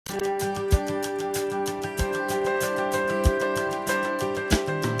I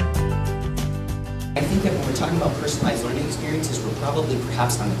think that when we're talking about personalized learning experiences, we're probably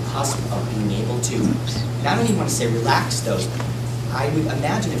perhaps on the cusp of being able to, not only want to say relax those, I would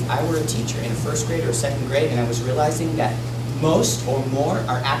imagine if I were a teacher in a first grade or a second grade and I was realizing that most or more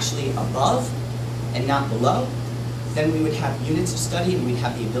are actually above and not below, then we would have units of study and we'd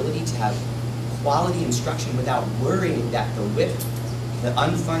have the ability to have quality instruction without worrying that the whip, the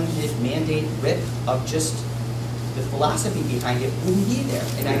unfunded mandate whip of just the philosophy behind it wouldn't be there.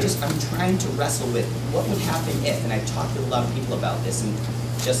 And I'm trying to wrestle with what would happen if, and I've talked to a lot of people about this, and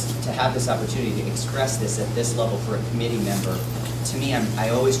just to have this opportunity to express this at this level for a committee member, to me, I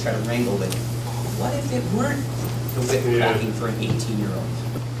always try to wrangle with, what if it weren't the whip cracking for an 18-year-old?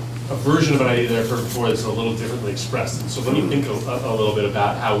 A version of an idea that I've heard before that's a little differently expressed. And so let me think a little bit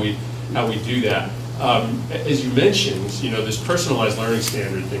about how we do that. As you mentioned, this personalized learning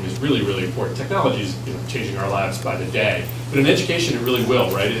standard thing is really, really important. Technology is changing our lives by the day. But in education, it really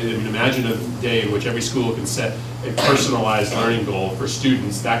will, right? I mean, imagine a day in which every school can set a personalized learning goal for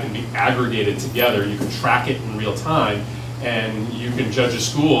students. That can be aggregated together. You can track it in real time. And you can judge a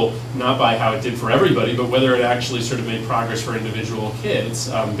school not by how it did for everybody, but whether it actually sort of made progress for individual kids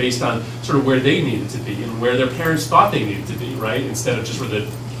based on sort of where they needed to be and where their parents thought they needed to be, right? Instead of just where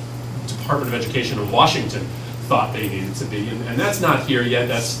the Department of Education in Washington thought they needed to be. And that's not here yet.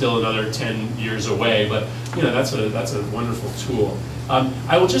 That's still another 10 years away. But that's a wonderful tool.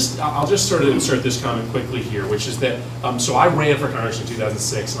 I'll just sort of insert this comment quickly here, which is that so I ran for Congress in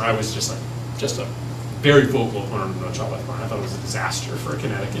 2006, and I was just a very vocal opponent of No Child Left Behind. I thought it was a disaster for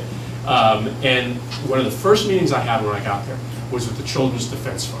Connecticut. And one of the first meetings I had when I got there was with the Children's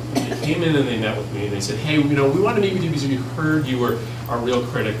Defense Fund. And they came in and they met with me and they said, hey, we want to meet with you because we heard you were a real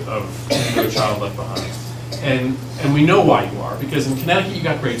critic of No Child Left Behind. And we know why you are, because in Connecticut you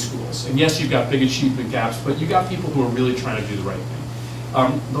got great schools. And yes, you've got big achievement gaps, but you got people who are really trying to do the right thing.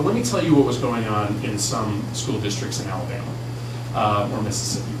 But let me tell you what was going on in some school districts in Alabama or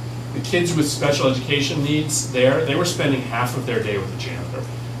Mississippi. The kids with special education needs there, they were spending half of their day with the janitor.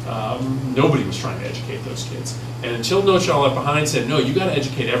 Nobody was trying to educate those kids. And until No Child Left Behind said, no, you got to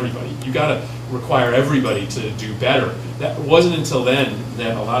educate everybody. You got to require everybody to do better. That wasn't until then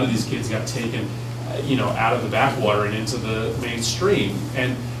that a lot of these kids got taken, out of the backwater and into the mainstream.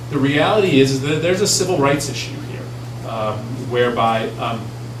 And the reality is that there's a civil rights issue here, whereby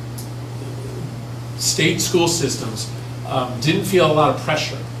state school systems didn't feel a lot of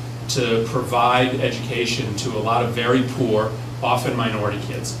pressure to provide education to a lot of very poor, often minority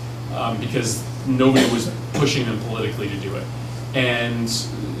kids, because nobody was pushing them politically to do it. And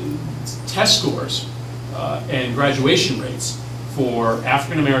test scores and graduation rates for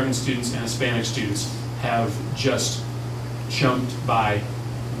African American students and Hispanic students have just jumped by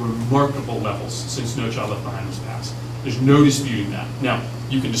remarkable levels since No Child Left Behind was passed. There's no disputing that. Now,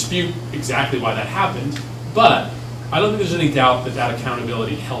 you can dispute exactly why that happened, but I don't think there's any doubt that that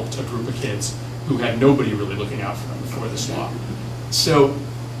accountability helped a group of kids who had nobody really looking out for them before this law. So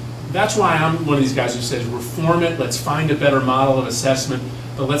that's why I'm one of these guys who says reform it, let's find a better model of assessment,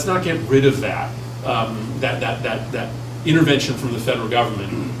 but let's not get rid of that intervention from the federal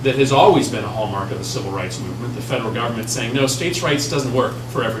government that has always been a hallmark of the civil rights movement. The federal government saying, no, states' rights doesn't work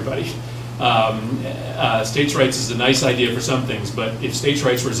for everybody. States' rights is a nice idea for some things, but if states'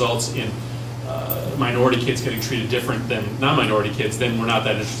 rights results in minority kids getting treated different than non-minority kids, then we're not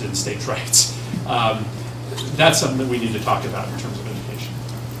that interested in states' rights. That's something that we need to talk about in terms of education.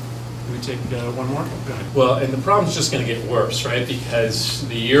 Can we take one more? Go ahead. Well, and the problem's just going to get worse, right? Because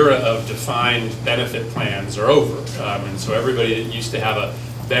the era of defined benefit plans are over. And so everybody that used to have a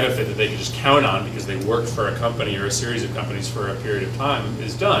benefit that they could just count on because they worked for a company or a series of companies for a period of time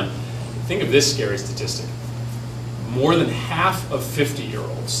is done. Think of this scary statistic. More than half of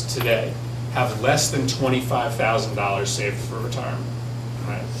 50-year-olds today have less than $25,000 saved for retirement,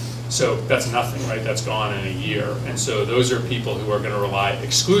 right? So that's nothing, right? That's gone in a year. And so those are people who are going to rely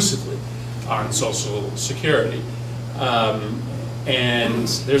exclusively on Social Security. And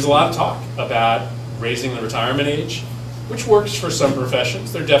there's a lot of talk about raising the retirement age, which works for some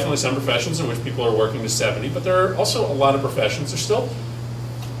professions. There are definitely some professions in which people are working to 70, but there are also a lot of professions. There's still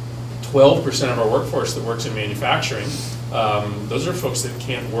 12% of our workforce that works in manufacturing. Those are folks that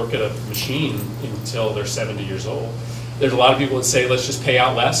can't work at a machine until they're 70 years old. There's a lot of people that say, let's just pay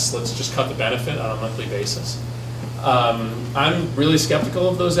out less, let's just cut the benefit on a monthly basis. I'm really skeptical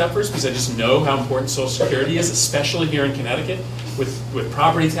of those efforts because I just know how important Social Security is, especially here in Connecticut. With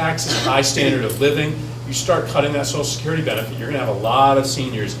property taxes, high standard of living, you start cutting that Social Security benefit, you're going to have a lot of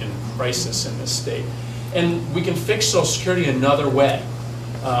seniors in crisis in this state. And we can fix Social Security another way.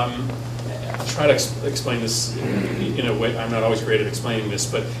 I'll try to explain this in a way. I'm not always great at explaining this,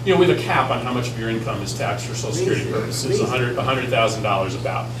 but we have a cap on how much of your income is taxed for Social Security purposes, $100,000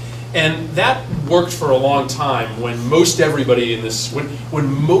 about. And that worked for a long time when most everybody in this,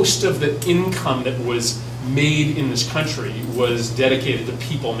 when most of the income that was made in this country was dedicated to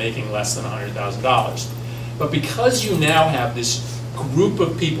people making less than $100,000. But because you now have this group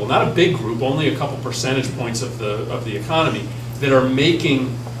of people, not a big group, only a couple percentage points of the economy, that are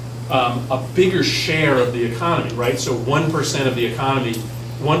making a bigger share of the economy, right? So 1% of the economy,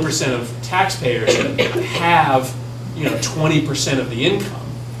 1% of taxpayers have 20% of the income,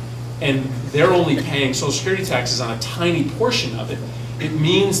 and they're only paying Social Security taxes on a tiny portion of it. It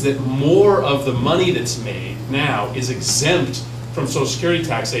means that more of the money that's made now is exempt from Social Security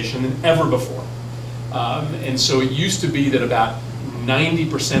taxation than ever before. And so it used to be that about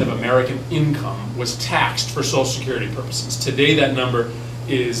 90% of American income was taxed for Social Security purposes. Today that number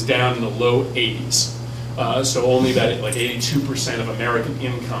is down in the low 80s. So only about 82% of American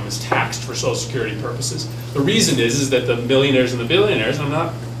income is taxed for Social Security purposes. The reason is that the millionaires and the billionaires, and I'm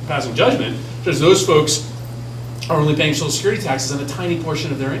not passing judgment, because those folks are only paying Social Security taxes on a tiny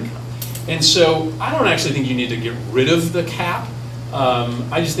portion of their income. And so I don't actually think you need to get rid of the cap.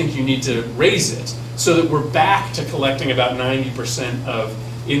 I just think you need to raise it so that we're back to collecting about 90% of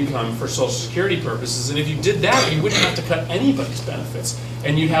income for Social Security purposes. And if you did that, you wouldn't have to cut anybody's benefits,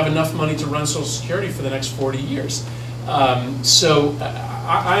 and you'd have enough money to run Social Security for the next 40 years.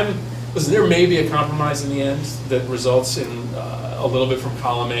 Listen, there may be a compromise in the end that results in a little bit from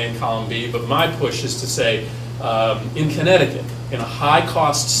column A and column B, but my push is to say, in Connecticut, in a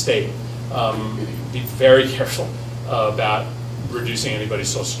high-cost state, be very careful about reducing anybody's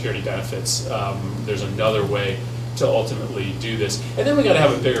Social Security benefits. There's another way to ultimately do this. And then we got to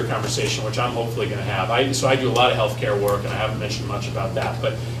have a bigger conversation, which I'm hopefully going to have. So I do a lot of healthcare work, and I haven't mentioned much about that.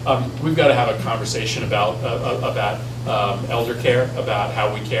 But we've got to have a conversation about elder care, about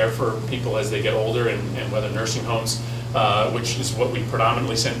how we care for people as they get older, and whether nursing homes, which is what we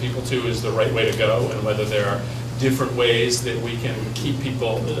predominantly send people to, is the right way to go, and whether there are different ways that we can keep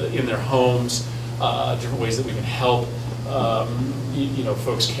people in their homes, different ways that we can help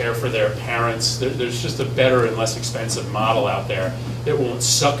folks care for their parents. There's just a better and less expensive model out there that won't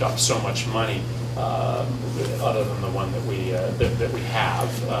suck up so much money, other than the one that we have.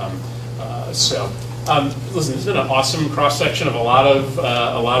 Listen, it's been an awesome cross section of a lot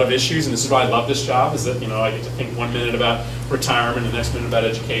of issues, and this is why I love this job. Is that I get to think 1 minute about retirement, the next minute about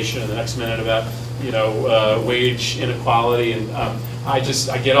education, and the next minute about wage inequality, and I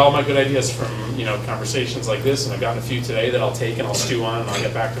get all my good ideas from conversations like this, and I've gotten a few today that I'll take and I'll stew on, and I'll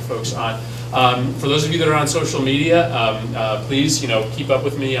get back to folks on. For those of you that are on social media, please keep up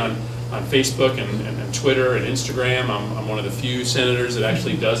with me on Facebook and Twitter and Instagram. I'm one of the few senators that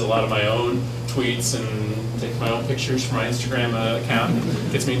actually does a lot of my own tweets and takes my own pictures for my Instagram account.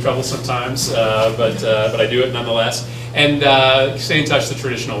 It gets me in trouble sometimes, but I do it nonetheless. And stay in touch the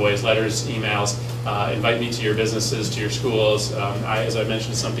traditional ways: letters, emails. Invite me to your businesses, to your schools. As I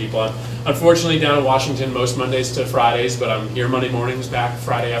mentioned to some people, I'm unfortunately down in Washington most Mondays to Fridays, but I'm here Monday mornings, back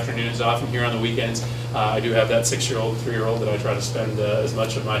Friday afternoons, often here on the weekends. I do have that 6-year-old, 3-year-old that I try to spend as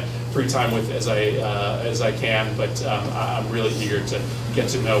much of my free time with as I can, but I'm really eager to get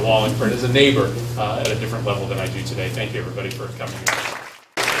to know Wallingford as a neighbor at a different level than I do today. Thank you, everybody, for coming here.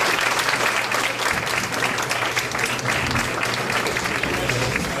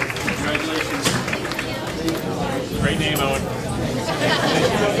 Great name, Owen.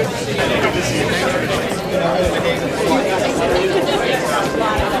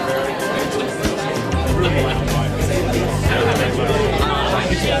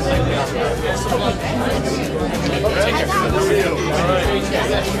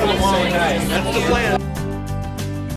 That's the plan.